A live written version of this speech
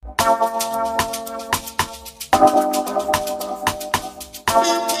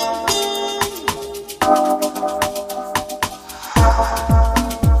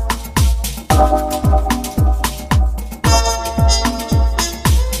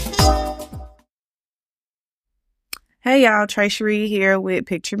Hey y'all, Treasury here with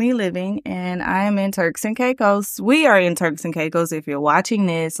Picture Me Living, and I am in Turks and Caicos. We are in Turks and Caicos if you're watching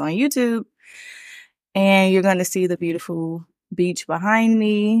this on YouTube, and you're going to see the beautiful beach behind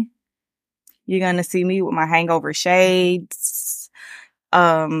me. You're going to see me with my hangover shades.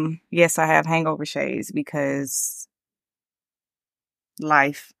 Yes, I have hangover shades because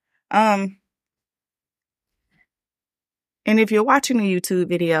life. And if you're watching a YouTube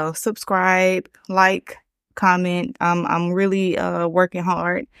video, subscribe, like, comment. I'm really working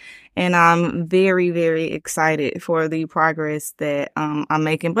hard, and I'm very, very excited for the progress that I'm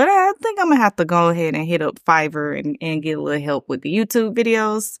making. But I think I'm gonna have to go ahead and hit up Fiverr and get a little help with the YouTube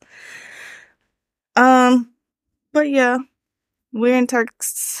videos. But yeah, we're in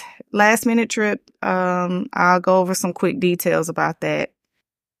Turks. Last minute trip. I'll go over some quick details about that.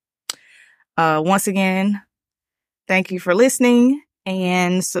 Once again, thank you for listening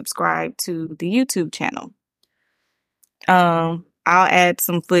and subscribe to the YouTube channel. I'll add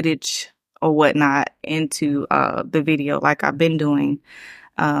some footage or whatnot into the video like I've been doing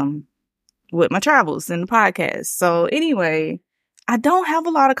with my travels and the podcast. So anyway, I don't have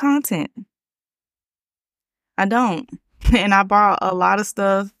a lot of content. I don't. And I bought a lot of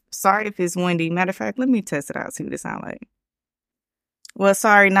stuff. Sorry if it's windy. Matter of fact, let me test it out, see what it sounds like. Well,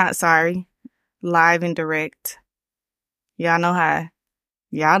 sorry, not sorry. Live and direct. Y'all know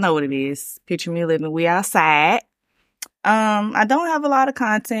what it is. Picture Me Living. We outside. I don't have a lot of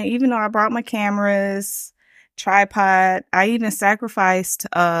content, even though I brought my cameras, tripod. I even sacrificed,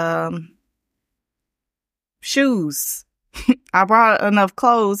 shoes. I brought enough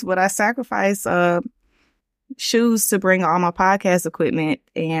clothes, but I sacrificed, shoes to bring all my podcast equipment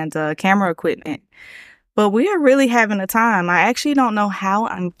and, camera equipment. But we are really having a time. I actually don't know how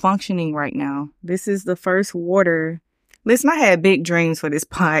I'm functioning right now. This is the first water. Listen, I had big dreams for this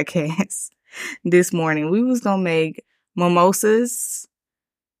podcast this morning. We was gonna make mimosas,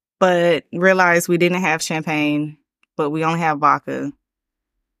 but realized we didn't have champagne, but we only have vodka,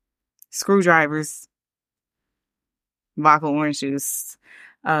 screwdrivers, vodka orange juice.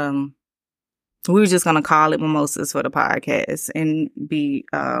 We were just going to call it mimosas for the podcast and be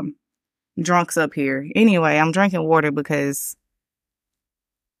drunks up here. Anyway, I'm drinking water because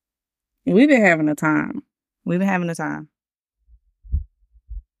we've been having a time.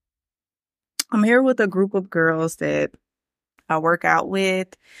 I'm here with a group of girls that I work out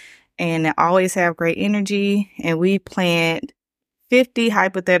with, and they always have great energy. And we planned 50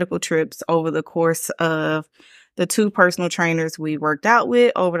 hypothetical trips over the course of the 2 personal trainers we worked out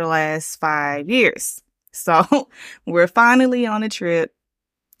with over the last 5 years. So we're finally on a trip.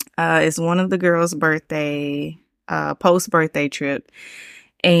 It's one of the girls' birthday, post-birthday trip.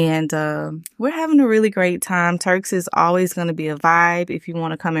 And we're having a really great time. Turks is always going to be a vibe if you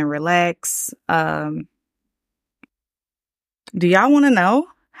want to come and relax. Do y'all want to know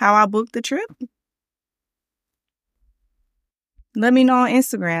how I booked the trip? Let me know on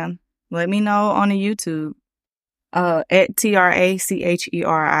Instagram. Let me know on the YouTube. At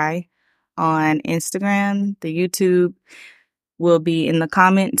TRACHERI on Instagram. The YouTube will be in the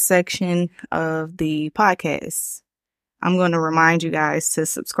comment section of the podcast. I'm going to remind you guys to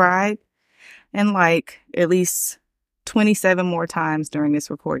subscribe and like at least 27 more times during this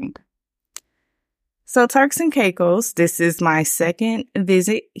recording. So Turks and Caicos, this is my second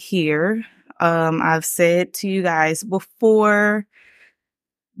visit here. I've said to you guys before,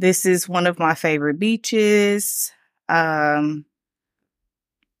 this is one of my favorite beaches. The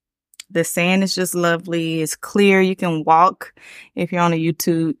sand is just lovely. It's clear. You can walk. If you're on a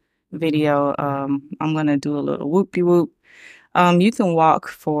YouTube video, I'm going to do a little whoop-de-whoop. You can walk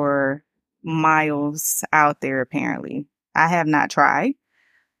for miles out there, apparently. I have not tried.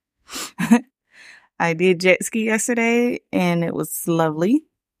 I did jet ski yesterday, and it was lovely.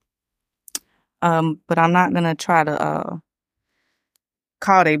 But I'm not going to try to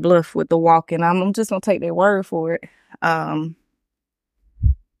call their bluff with the walking. I'm just going to take their word for it.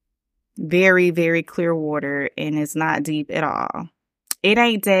 Very, very clear water, and it's not deep at all. It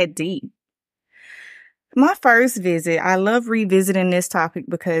ain't that deep. My first visit, I love revisiting this topic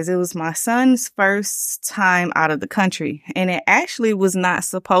because it was my son's first time out of the country, and it actually was not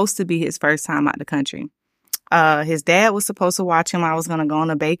supposed to be his first time out of the country. His dad was supposed to watch him. I was going to go on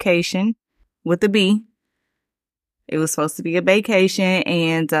a vacation with a B. It was supposed to be a vacation,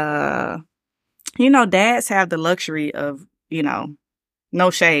 and, dads have the luxury of, no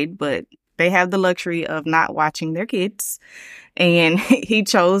shade, but they have the luxury of not watching their kids. And he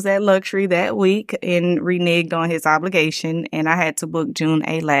chose that luxury that week and reneged on his obligation. And I had to book June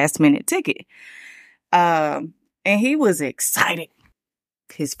a last minute ticket. And he was excited.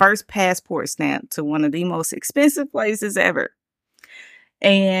 his first passport stamp to one of the most expensive places ever.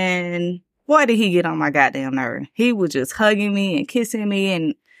 And boy, did he get on my goddamn nerve. He was just hugging me and kissing me,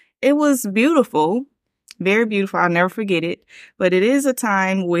 and it was beautiful. Very beautiful. I'll never forget it. But it is a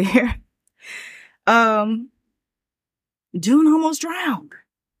time where June almost drowned.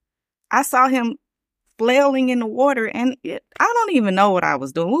 I saw him flailing in the water, and I don't even know what I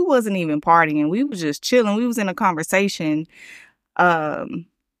was doing. We wasn't even partying. We was just chilling. We was in a conversation, in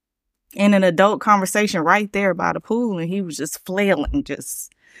an adult conversation right there by the pool, and he was just flailing,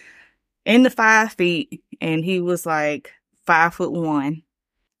 just in the 5 feet, and he was like 5'1".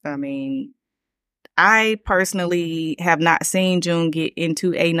 I mean, I personally have not seen June get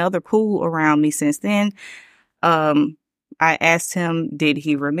into another pool around me since then. I asked him, did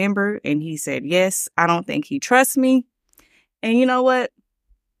he remember? And he said, yes. I don't think he trusts me. And you know what?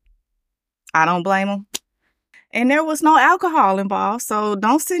 I don't blame him. And there was no alcohol involved. So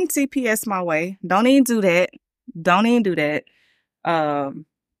don't send CPS my way. Don't even do that. Don't even do that.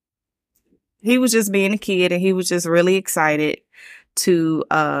 He was just being a kid, and he was just really excited to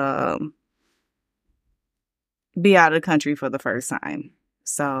be out of the country for the first time.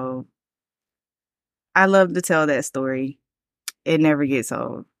 So I love to tell that story. It never gets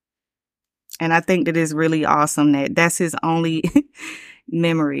old. And I think that it's really awesome that that's his only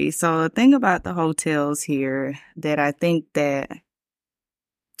memory. So the thing about the hotels here that I think that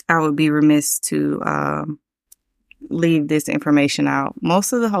I would be remiss to leave this information out.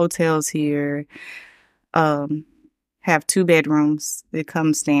 Most of the hotels here have 2 bedrooms. They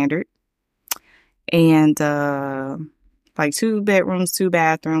come standard. And like 2 bedrooms, 2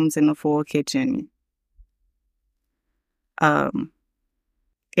 bathrooms, and a full kitchen.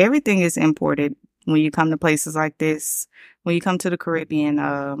 Everything is imported when you come to places like this. When you come to the Caribbean,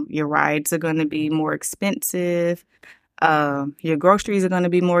 your rides are going to be more expensive. Your groceries are going to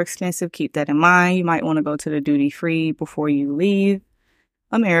be more expensive. Keep that in mind. You might want to go to the duty free before you leave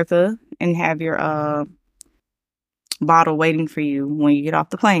America and have your bottle waiting for you when you get off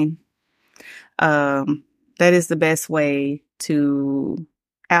the plane. That is the best way to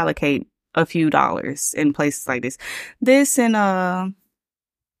allocate a few dollars in places like this. This and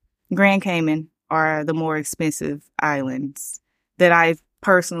Grand Cayman are the more expensive islands that I've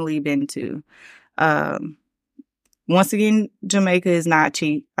personally been to. Once again, Jamaica is not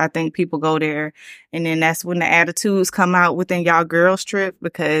cheap. I think people go there, and then that's when the attitudes come out within y'all girls trip,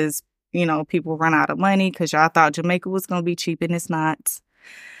 because, you know, people run out of money because y'all thought Jamaica was going to be cheap, and it's not.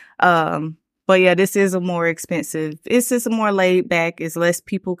 But yeah, this is a more expensive. It's just a more laid back. It's less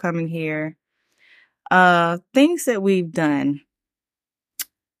people coming here. Things that we've done.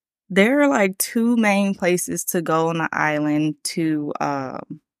 There are like 2 main places to go on the island to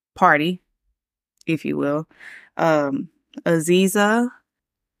party, if you will. Aziza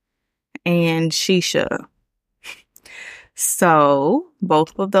and Shisha. So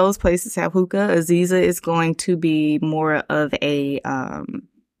both of those places have hookah. Aziza is going to be more of a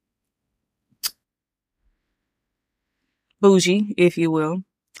bougie, if you will.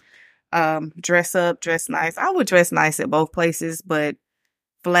 Dress up, dress nice. I would dress nice at both places, but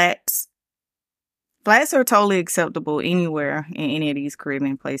flats are totally acceptable anywhere in any of these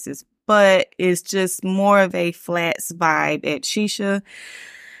Caribbean places, but it's just more of a flats vibe at Shisha.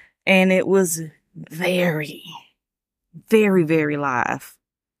 And it was very, very, very live.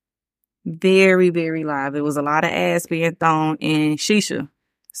 Very, very live. It was a lot of ass being thrown in Shisha.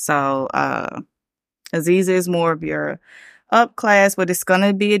 So, Aziza is more of your up class, but it's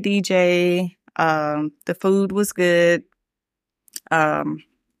gonna be a DJ. The food was good.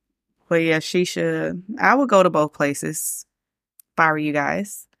 But yeah, Shisha, I would go to both places if I were you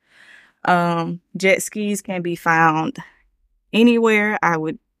guys. Jet skis can be found anywhere. I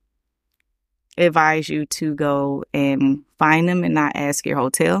would advise you to go and find them and not ask your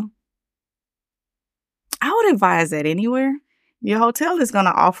hotel. I would advise that anywhere. Your hotel is going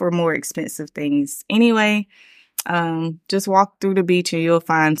to offer more expensive things anyway. Just walk through the beach and you'll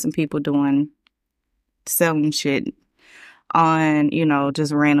find some people selling shit on, you know,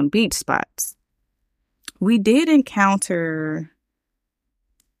 just random beach spots. We did encounter,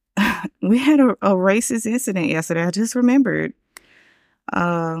 we had a racist incident yesterday. I just remembered.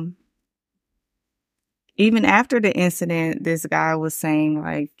 Even after the incident, this guy was saying,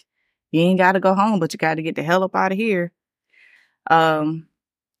 like, you ain't got to go home, but you got to get the hell up out of here. And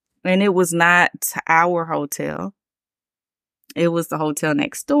it was not our hotel. It was the hotel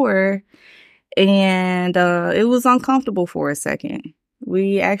next door. And it was uncomfortable for a second.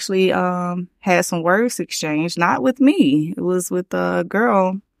 We actually had some words exchanged, not with me. It was with a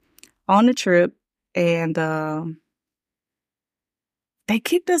girl on the trip. And they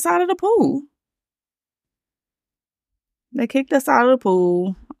kicked us out of the pool. They kicked us out of the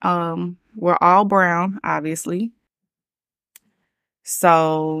pool. We're all brown, obviously.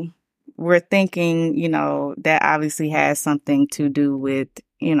 So we're thinking, that obviously has something to do with,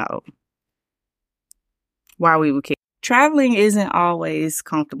 why we were kicked. Traveling isn't always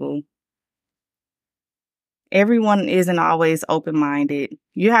comfortable. Everyone isn't always open-minded.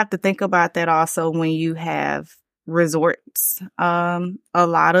 You have to think about that also when you have resorts. A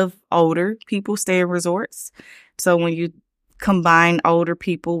lot of older people stay in resorts. So when you combine older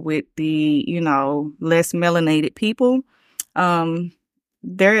people with the, less melanated people,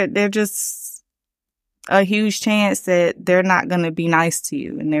 they're just a huge chance that they're not going to be nice to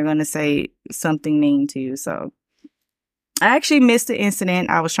you and they're going to say something mean to you. So I actually missed the incident.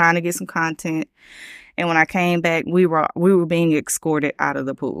 I was trying to get some content. And when I came back, we were being escorted out of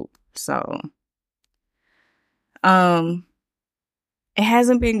the pool. So, it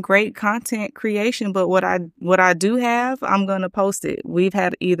hasn't been great content creation, but what I do have, I'm going to post it. We've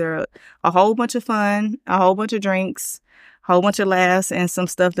had either a whole bunch of fun, a whole bunch of drinks, a whole bunch of laughs, and some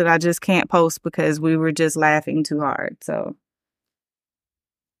stuff that I just can't post because we were just laughing too hard. So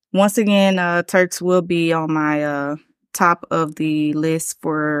once again, Turks will be on my, top of the list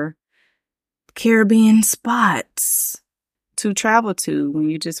for Caribbean spots to travel to when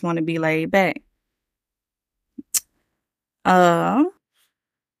you just want to be laid back.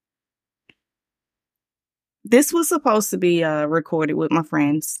 This was supposed to be recorded with my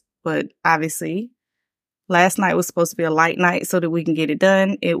friends, but obviously last night was supposed to be a light night so that we can get it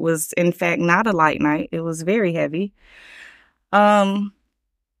done. It was in fact not a light night. It was very heavy. So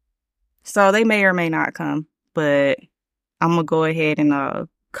they may or may not come, but I'm going to go ahead and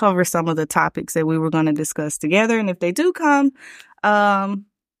cover some of the topics that we were going to discuss together. And if they do come,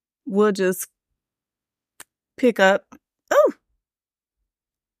 we'll just pick up. Oh,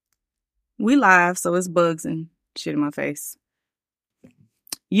 we live, so it's bugs and shit in my face.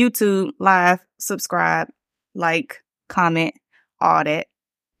 YouTube, live, subscribe, like, comment, all that.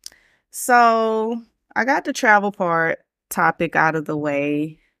 So I got the travel part topic out of the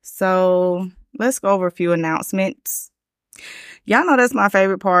way. So let's go over a few announcements. Y'all know that's my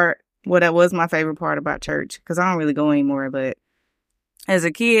favorite part. Well, that was my favorite part about church because I don't really go anymore. But as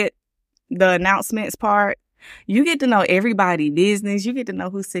a kid, the announcements part, you get to know everybody's business. You get to know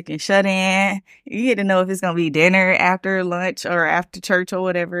who's sick and shut in. You get to know if it's going to be dinner after lunch or after church or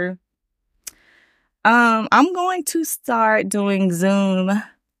whatever. I'm going to start doing Zoom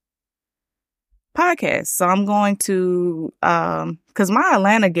podcasts. So I'm going to, cause my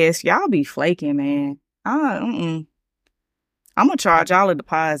Atlanta guests, y'all be flaking, man. I'm going to charge y'all a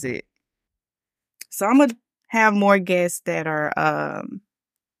deposit. So I'm going to have more guests that are,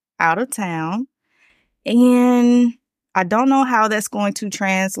 out of town. And I don't know how that's going to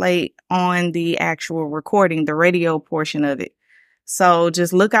translate on the actual recording, the radio portion of it. So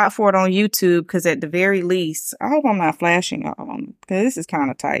just look out for it on YouTube because at the very least, I hope I'm not flashing y'all because this is kind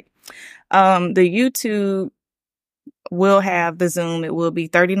of tight. The YouTube will have the Zoom. It will be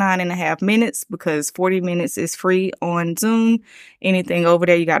 39.5 minutes because 40 minutes is free on Zoom. Anything over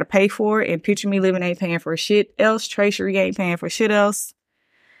there, you got to pay for it. And Picture Me Living ain't paying for shit else. Tracery ain't paying for shit else.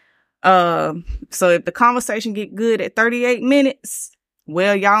 So if the conversation get good at 38 minutes,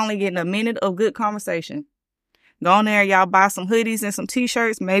 well, y'all only getting a minute of good conversation. Go on there, y'all buy some hoodies and some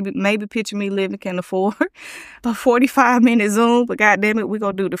t-shirts. Maybe Picture Me Living can afford a 45-minute Zoom, but goddamn it, we're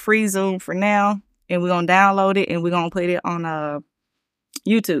going to do the free Zoom for now. And we're going to download it and we're going to put it on,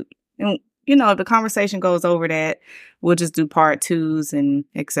 YouTube. And, if the conversation goes over that, we'll just do part 2s and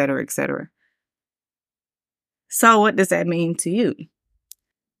et cetera, et cetera. So what does that mean to you?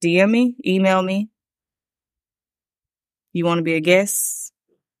 DM me, email me. You want to be a guest?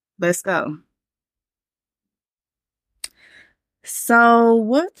 Let's go. So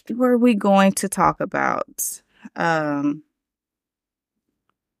what were we going to talk about?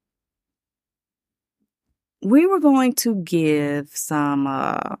 We were going to give some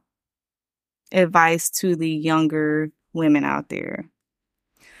advice to the younger women out there.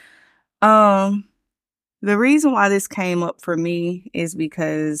 The reason why this came up for me is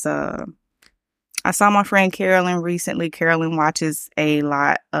because I saw my friend Carolyn recently. Carolyn watches a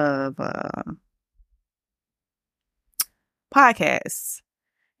lot of podcasts.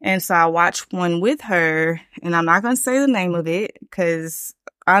 And so I watched one with her, and I'm not going to say the name of it because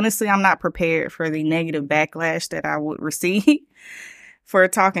honestly, I'm not prepared for the negative backlash that I would receive for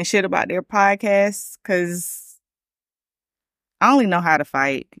talking shit about their podcasts because I only know how to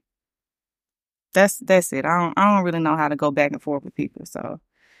fight. That's it. I don't really know how to go back and forth with people. So,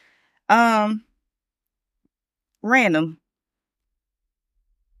 random.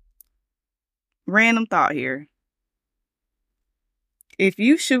 Random thought here. If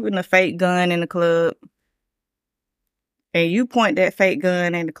you shooting a fake gun in the club and you point that fake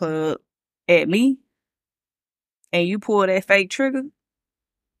gun in the club at me and you pull that fake trigger,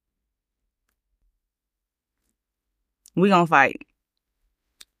 we gonna fight.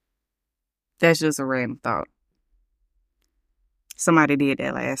 That's just a random thought. Somebody did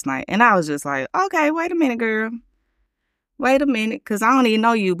that last night. And I was just like, okay, wait a minute, girl. Wait a minute, because I don't even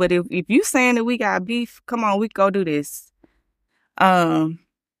know you. But if you saying that we got beef, come on, we can go do this. Telling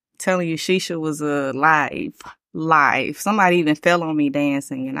you, Shisha was live. Somebody even fell on me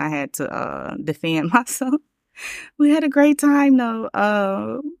dancing, and I had to defend myself. We had a great time,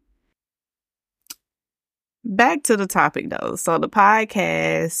 though. Back to the topic, though. So the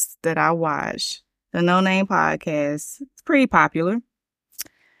podcast that I watch, the No Name Podcast, it's pretty popular.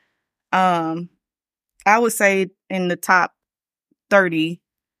 I would say in the top 30,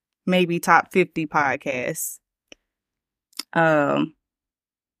 maybe top 50 podcasts.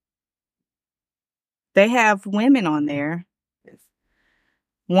 They have women on there.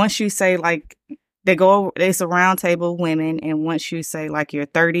 Once you say like it's a round table of women, and once you say like you're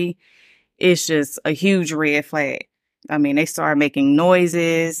 30, it's just a huge red flag. I mean, they start making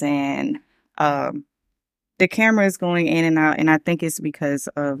noises, and the camera is going in and out, and I think it's because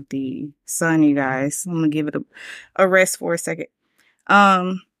of the sun, you guys. I'm gonna give it a rest for a second.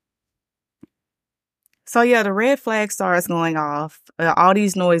 So yeah, the red flag starts going off. All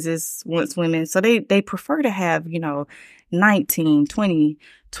these noises once women. So they prefer to have, 19, 20,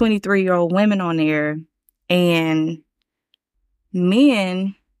 23-year-old women on there, and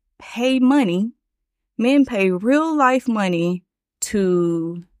men pay money. Men pay real life money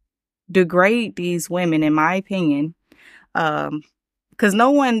to degrade these women, in my opinion. Because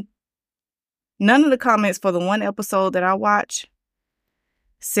none of the comments for the one episode that I watched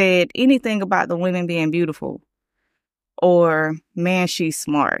said anything about the women being beautiful or, man, she's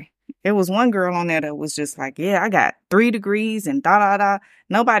smart. There was one girl on there that was just like, yeah, I got 3 degrees and da-da-da.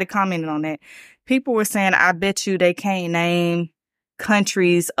 Nobody commented on that. People were saying, I bet you they can't name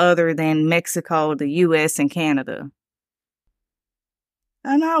countries other than Mexico, the U.S., and Canada.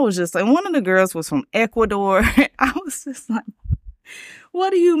 And I was just like, one of the girls was from Ecuador. I was just like, what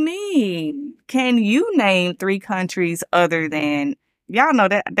do you mean? Can you name 3 countries other than... Y'all know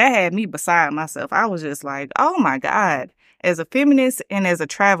that had me beside myself. I was just like, oh my God. As a feminist and as a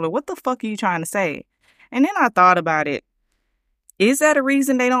traveler, what the fuck are you trying to say? And then I thought about it. Is that a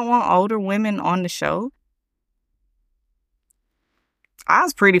reason they don't want older women on the show? I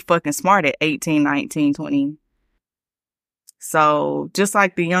was pretty fucking smart at 18, 19, 20. So just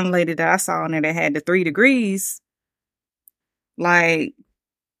like the young lady that I saw on there that had the 3 degrees, like,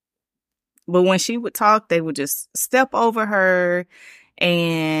 but when she would talk, they would just step over her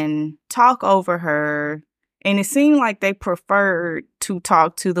and talk over her. And it seemed like they preferred to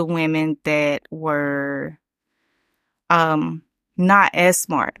talk to the women that were not as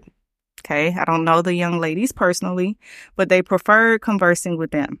smart. Okay, I don't know the young ladies personally, but they preferred conversing with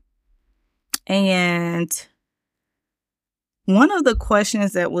them. And one of the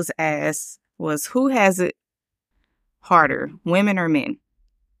questions that was asked was, who has it harder, women or men?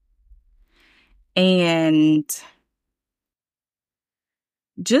 And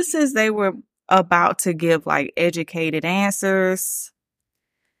just as they were about to give like educated answers,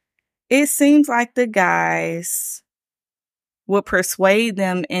 it seems like the guys would persuade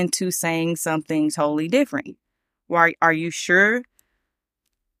them into saying something totally different. Why are you sure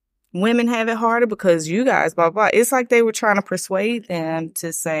women have it harder? Because you guys, blah, blah. It's like they were trying to persuade them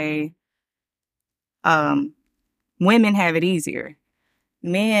to say, women have it easier.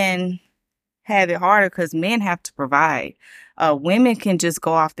 Men have it harder because men have to provide. Women can just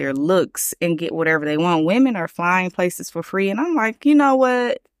go off their looks and get whatever they want. Women are flying places for free. And I'm like, you know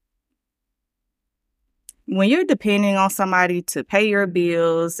what? When you're depending on somebody to pay your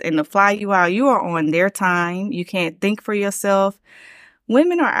bills and to fly you out, you are on their time. You can't think for yourself.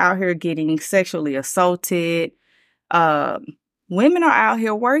 Women are out here getting sexually assaulted. Women are out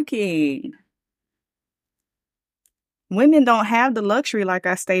here working. Women don't have the luxury, like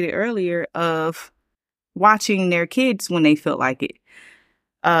I stated earlier, of watching their kids when they feel like it.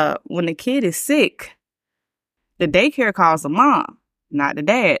 When the kid is sick, the daycare calls the mom, not the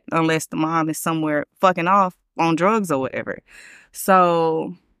dad, unless the mom is somewhere fucking off on drugs or whatever.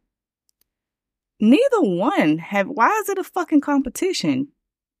 So neither one why is it a fucking competition?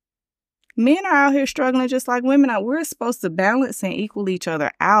 Men are out here struggling just like women are. We're supposed to balance and equal each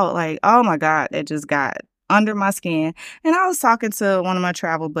other out. Like, oh my God, that just got under my skin. And I was talking to one of my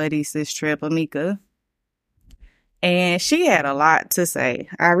travel buddies this trip, Amika. And she had a lot to say.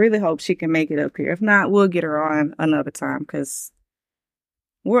 I really hope she can make it up here. If not, we'll get her on another time because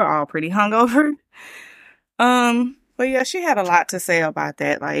we're all pretty hungover. But yeah, she had a lot to say about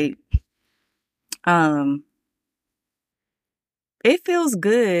that. Like, it feels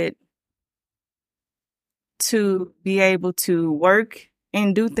good to be able to work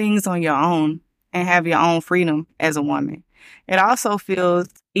and do things on your own and have your own freedom as a woman. It also feels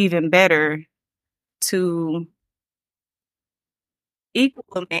even better to equal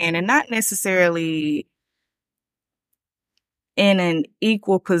a man, and not necessarily in an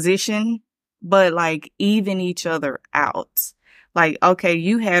equal position, but like even each other out. Like, okay,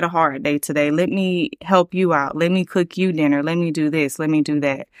 you had a hard day today. Let me help you out. Let me cook you dinner. Let me do this. Let me do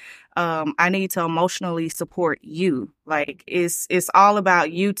that. I need to emotionally support you. Like, it's all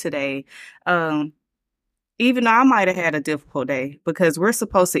about you today. Even though I might have had a difficult day, because we're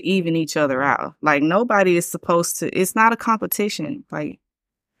supposed to even each other out. Like, nobody is supposed to, it's not a competition. Like,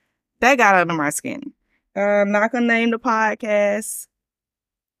 that got under my skin. I'm not going to name the podcast.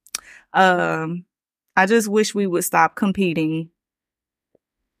 I just wish we would stop competing,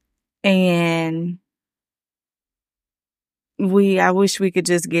 and I wish we could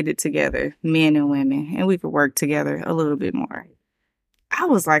just get it together, men and women, and we could work together a little bit more. I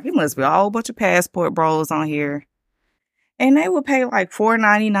was like, it must be a whole bunch of passport bros on here. And they would pay like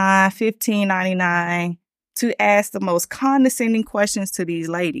 $4.99, $15.99 to ask the most condescending questions to these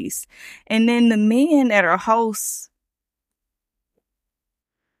ladies. And then the men that are hosts,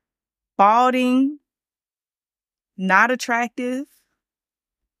 balding, not attractive.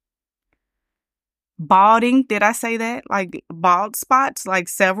 Balding, did I say that? Like bald spots, like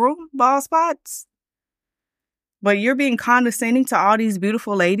several bald spots. But you're being condescending to all these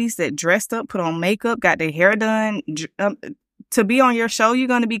beautiful ladies that dressed up, put on makeup, got their hair done. To be on your show, you're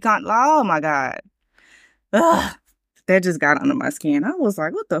going to be oh my God. Ugh, that just got under my skin. I was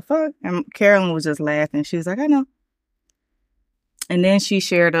like, what the fuck? And Carolyn was just laughing. She was like, I know. And then she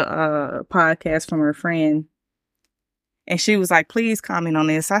shared a podcast from her friend. And she was like, please comment on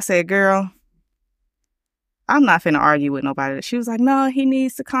this. I said, girl, I'm not finna argue with nobody. She was like, no, he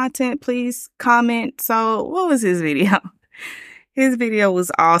needs the content. Please comment. So what was his video? His video was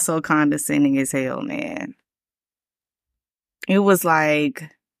also condescending as hell, man. It was like,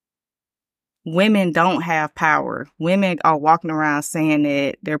 women don't have power. Women are walking around saying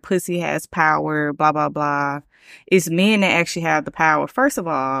that their pussy has power, blah, blah, blah. It's men that actually have the power. First of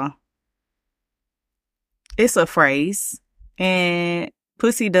all, it's a phrase, and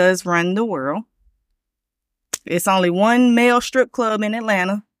pussy does run the world. It's only one male strip club in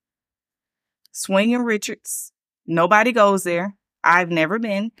Atlanta, Swinging Richards. Nobody goes there. I've never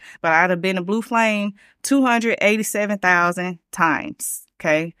been, but I'd have been a Blue Flame 287,000 times.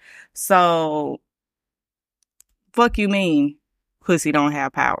 Okay. So, fuck you mean pussy don't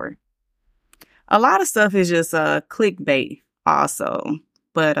have power. A lot of stuff is just clickbait also.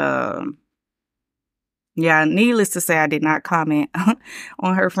 But yeah, needless to say, I did not comment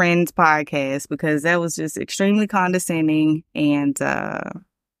on her friend's podcast because that was just extremely condescending and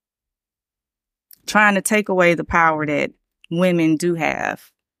trying to take away the power that women do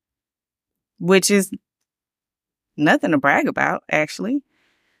have, which is nothing to brag about, actually.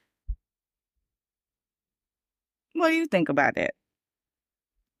 What do you think about that?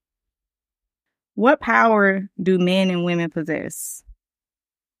 What power do men and women possess?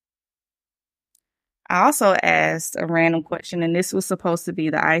 I also asked a random question, and this was supposed to be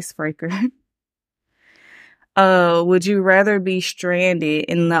the icebreaker. Would you rather be stranded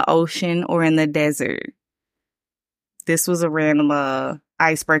in the ocean or in the desert? This was a random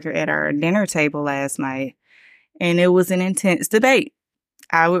icebreaker at our dinner table last night, and it was an intense debate.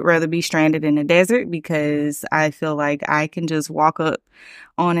 I would rather be stranded in the desert because I feel like I can just walk up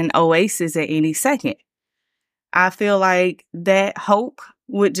on an oasis at any second. I feel like that hope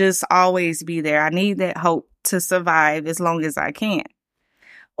would just always be there. I need that hope to survive as long as I can.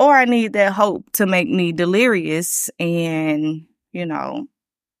 Or I need that hope to make me delirious and, you know,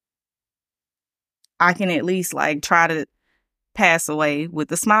 I can at least like try to pass away with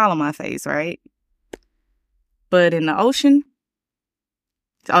a smile on my face, right? But in the ocean,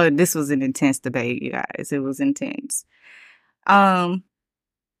 oh, this was an intense debate, you guys. It was intense.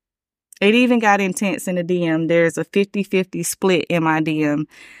 It even got intense in the DM. There's a 50-50 split in my DM.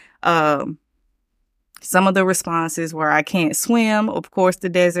 Some of the responses were, I can't swim. Of course, the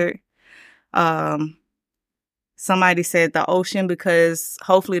desert. Somebody said the ocean because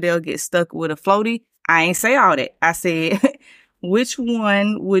hopefully they'll get stuck with a floaty. I ain't say all that. I said, which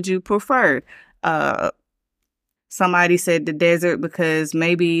one would you prefer? Somebody said the desert because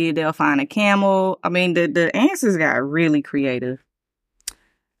maybe they'll find a camel. I mean, the answers got really creative.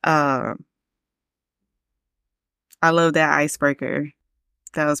 Uh, I love that icebreaker.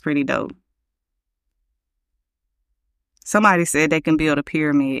 That was pretty dope. Somebody said they can build a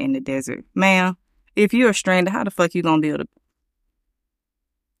pyramid in the desert. Ma'am, if you're stranded, how the fuck you gonna build a...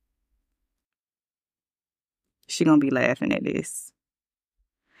 She gonna be laughing at this.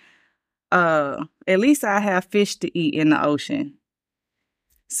 At least I have fish to eat in the ocean.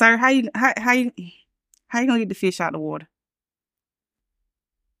 Sir, how you gonna get the fish out of the water?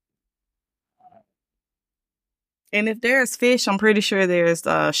 And if there's fish, I'm pretty sure there's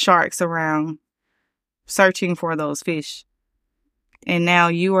sharks around searching for those fish. And now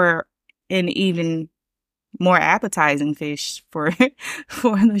you are an even more appetizing fish for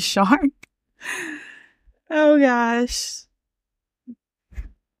for the shark. Oh gosh.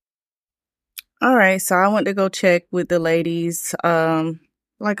 All right, so I went to go check with the ladies.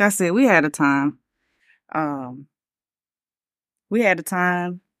 Like I said, we had a time. Um, we had a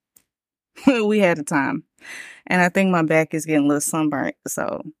time. We had a time. And I think my back is getting a little sunburnt,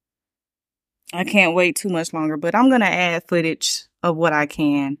 so I can't wait too much longer. But I'm gonna add footage of what I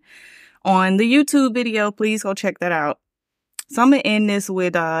can on the YouTube video. Please go check that out. So I'm gonna end this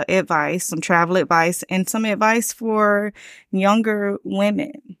with advice, some travel advice, and some advice for younger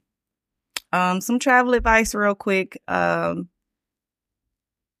women. Some travel advice real quick. Don't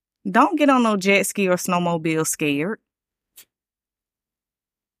get on no jet ski or snowmobile scared.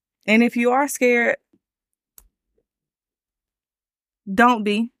 And if you are scared, don't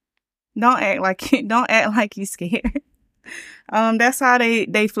be. Don't act like you scared. That's how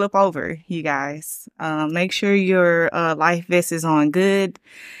they flip over, you guys. Make sure your life vest is on good,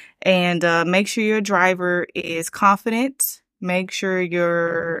 and make sure your driver is confident. Make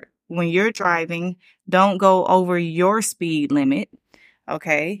sure when you're driving, don't go over your speed limit.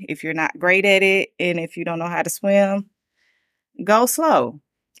 Okay, if you're not great at it and if you don't know how to swim, go slow,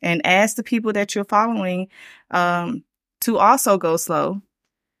 and ask the people that you're following to also go slow.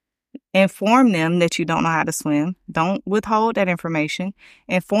 Inform them that you don't know how to swim. Don't withhold that information.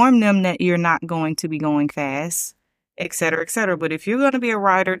 Inform them that you're not going to be going fast, et cetera, et cetera. But if you're going to be a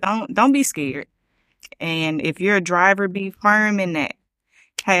rider, don't be scared. And if you're a driver, be firm in that.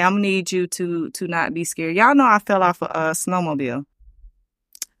 Hey, I'm gonna need you to not be scared. Y'all know I fell off a snowmobile.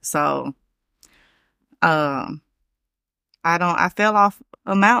 So, I fell off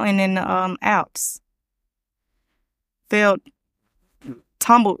a mountain in the Alps.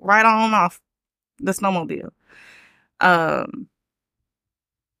 Tumbled right on off the snowmobile.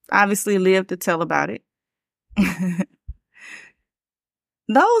 Obviously lived to tell about it.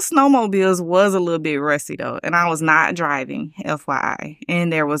 Those snowmobiles was a little bit rusty though, and I was not driving, FYI,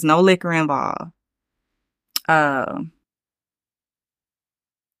 and there was no liquor involved.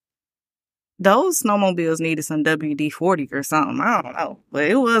 Those snowmobiles needed some WD-40 or something. I don't know, but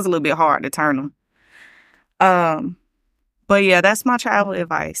it was a little bit hard to turn them. But yeah, that's my travel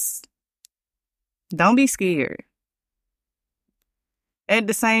advice. Don't be scared. At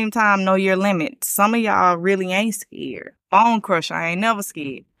the same time, know your limits. Some of y'all really ain't scared. Bone crusher, I ain't never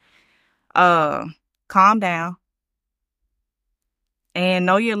scared. Calm down. And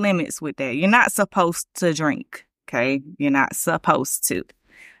know your limits with that. You're not supposed to drink, okay? You're not supposed to.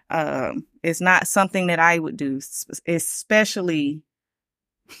 It's not something that I would do, especially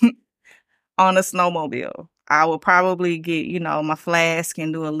on a snowmobile. I would probably get, my flask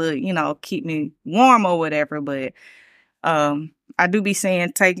and do a little, keep me warm or whatever. But I do be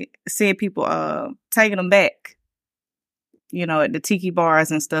seeing people taking them back, at the tiki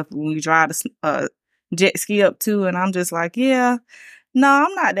bars and stuff when you drive the jet ski up too. And I'm just like, yeah, no,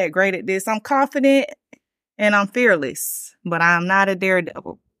 I'm not that great at this. I'm confident and I'm fearless, but I'm not a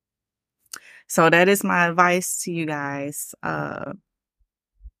daredevil. So that is my advice to you guys. I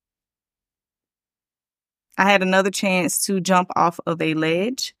had another chance to jump off of a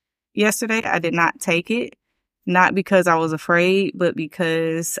ledge yesterday. I did not take it, not because I was afraid, but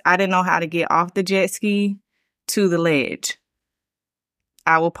because I didn't know how to get off the jet ski to the ledge.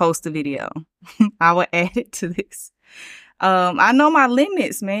 I will post the video. I will add it to this. I know my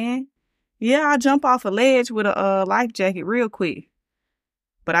limits, man. Yeah, I jump off a ledge with a life jacket real quick,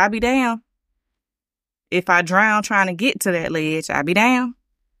 but I'll be down. If I drown trying to get to that ledge, I'll be down.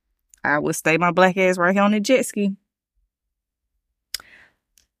 I would stay my black ass right here on the jet ski.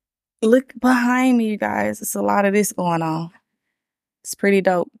 Look behind me, you guys. It's a lot of this going on. It's pretty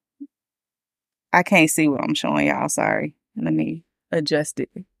dope. I can't see what I'm showing y'all. Sorry. Let me adjust it.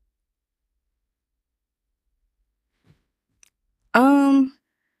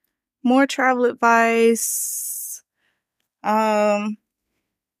 More travel advice. Um,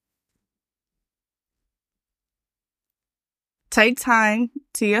 Take time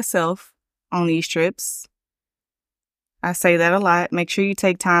to yourself on these trips. I say that a lot. Make sure you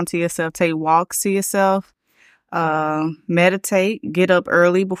take time to yourself. Take walks to yourself. Meditate. Get up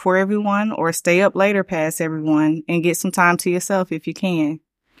early before everyone, or stay up later past everyone, and get some time to yourself if you can.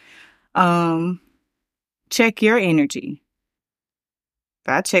 Um, Check your energy.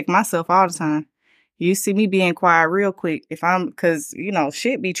 I check myself all the time. You see me being quiet real quick cause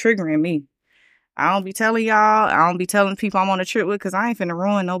shit be triggering me. I don't be telling y'all. I don't be telling people I'm on a trip with, cause I ain't finna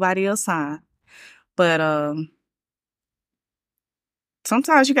ruin nobody else's time. But,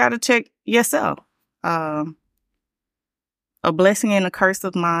 sometimes you gotta check yourself. Um, a blessing and a curse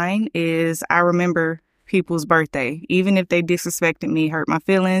of mine is I remember people's birthday, even if they disrespected me, hurt my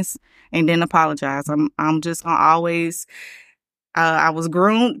feelings, and then apologize. I'm just gonna always. I was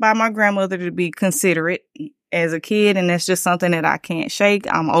groomed by my grandmother to be considerate as a kid, and that's just something that I can't shake.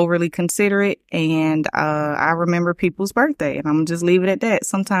 I'm overly considerate, and I remember people's birthday, and I'm gonna just leave it at that.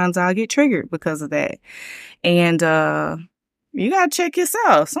 Sometimes I'll get triggered because of that, and you gotta check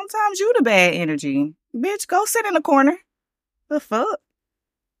yourself. Sometimes you the bad energy, bitch. Go sit in the corner. The fuck.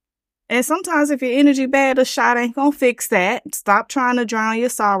 And sometimes if your energy bad, a shot ain't gonna fix that. Stop trying to drown your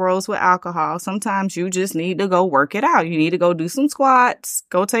sorrows with alcohol. Sometimes you just need to go work it out. You need to go do some squats,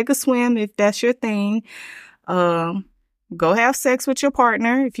 go take a swim if that's your thing. Go have sex with your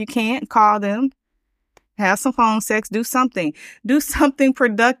partner. If you can't, call them. Have some phone sex. Do something. Do something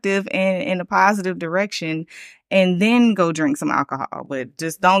productive and in a positive direction, and then go drink some alcohol. But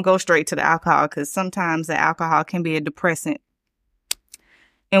just don't go straight to the alcohol, because sometimes the alcohol can be a depressant.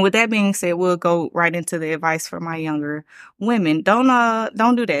 And with that being said, we'll go right into the advice for my younger women. Don't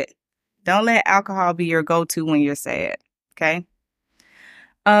do that. Don't let alcohol be your go-to when you're sad. Okay?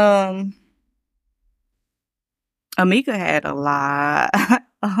 Amika had a lot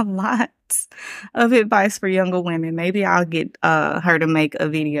of advice for younger women. Maybe I'll get her to make a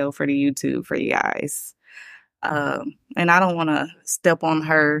video for the YouTube for you guys. And I don't want to step on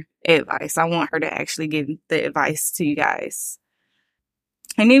her advice. I want her to actually give the advice to you guys.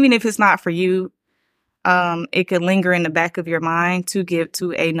 And even if it's not for you, it can linger in the back of your mind to give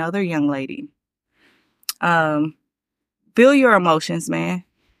to another young lady. Feel your emotions, man.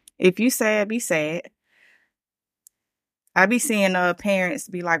 If you sad, be sad. I be seeing parents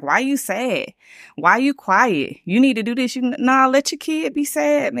be like, "Why you sad? Why you quiet? You need to do this." Let your kid be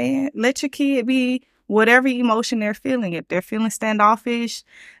sad, man. Let your kid be whatever emotion they're feeling. If they're feeling standoffish,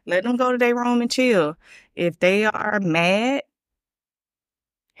 let them go to their room and chill. If they are mad,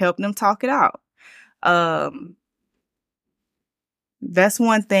 help them talk it out. That's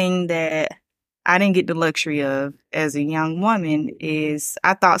one thing that I didn't get the luxury of as a young woman, is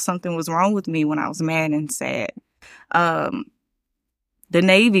I thought something was wrong with me when I was mad and sad. The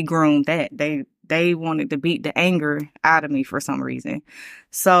Navy groomed that. They wanted to beat the anger out of me for some reason.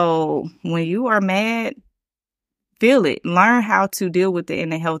 So when you are mad, feel it. Learn how to deal with it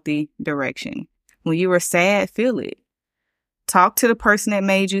in a healthy direction. When you are sad, feel it. Talk to the person that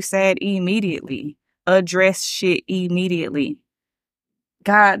made you sad immediately. Address shit immediately.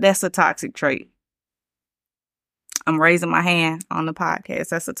 God, that's a toxic trait. I'm raising my hand on the podcast.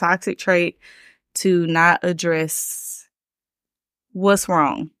 That's a toxic trait, to not address what's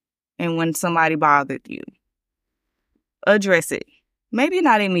wrong. And when somebody bothered you, address it. Maybe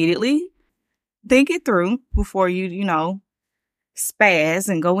not immediately. Think it through before you spaz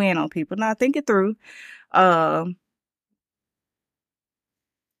and go in on people. Now, think it through. But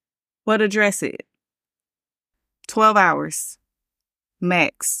address it. 12 hours.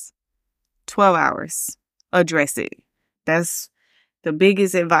 Max. 12 hours. Address it. That's the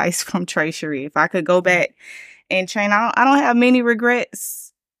biggest advice from Trey Cherie. If I could go back and train, I don't have many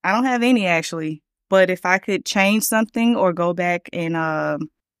regrets. I don't have any, actually. But if I could change something or go back and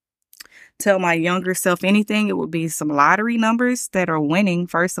tell my younger self anything, it would be some lottery numbers that are winning,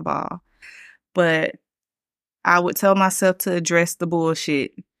 first of all. But I would tell myself to address the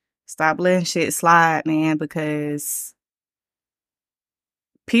bullshit. Stop letting shit slide, man, because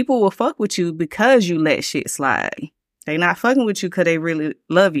people will fuck with you because you let shit slide. They not fucking with you because they really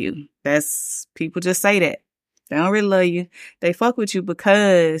love you. People just say that. They don't really love you. They fuck with you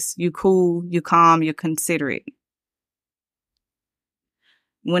because you cool, you calm, you're considerate.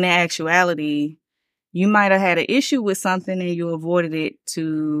 When in actuality, you might have had an issue with something and you avoided it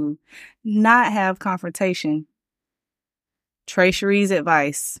to not have confrontation. Trey Cherie's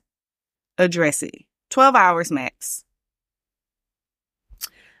advice: address it. 12 hours max.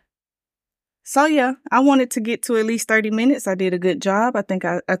 So yeah, I wanted to get to at least 30 minutes. I did a good job. I think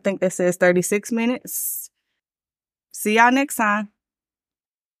that says 36 minutes. See y'all next time.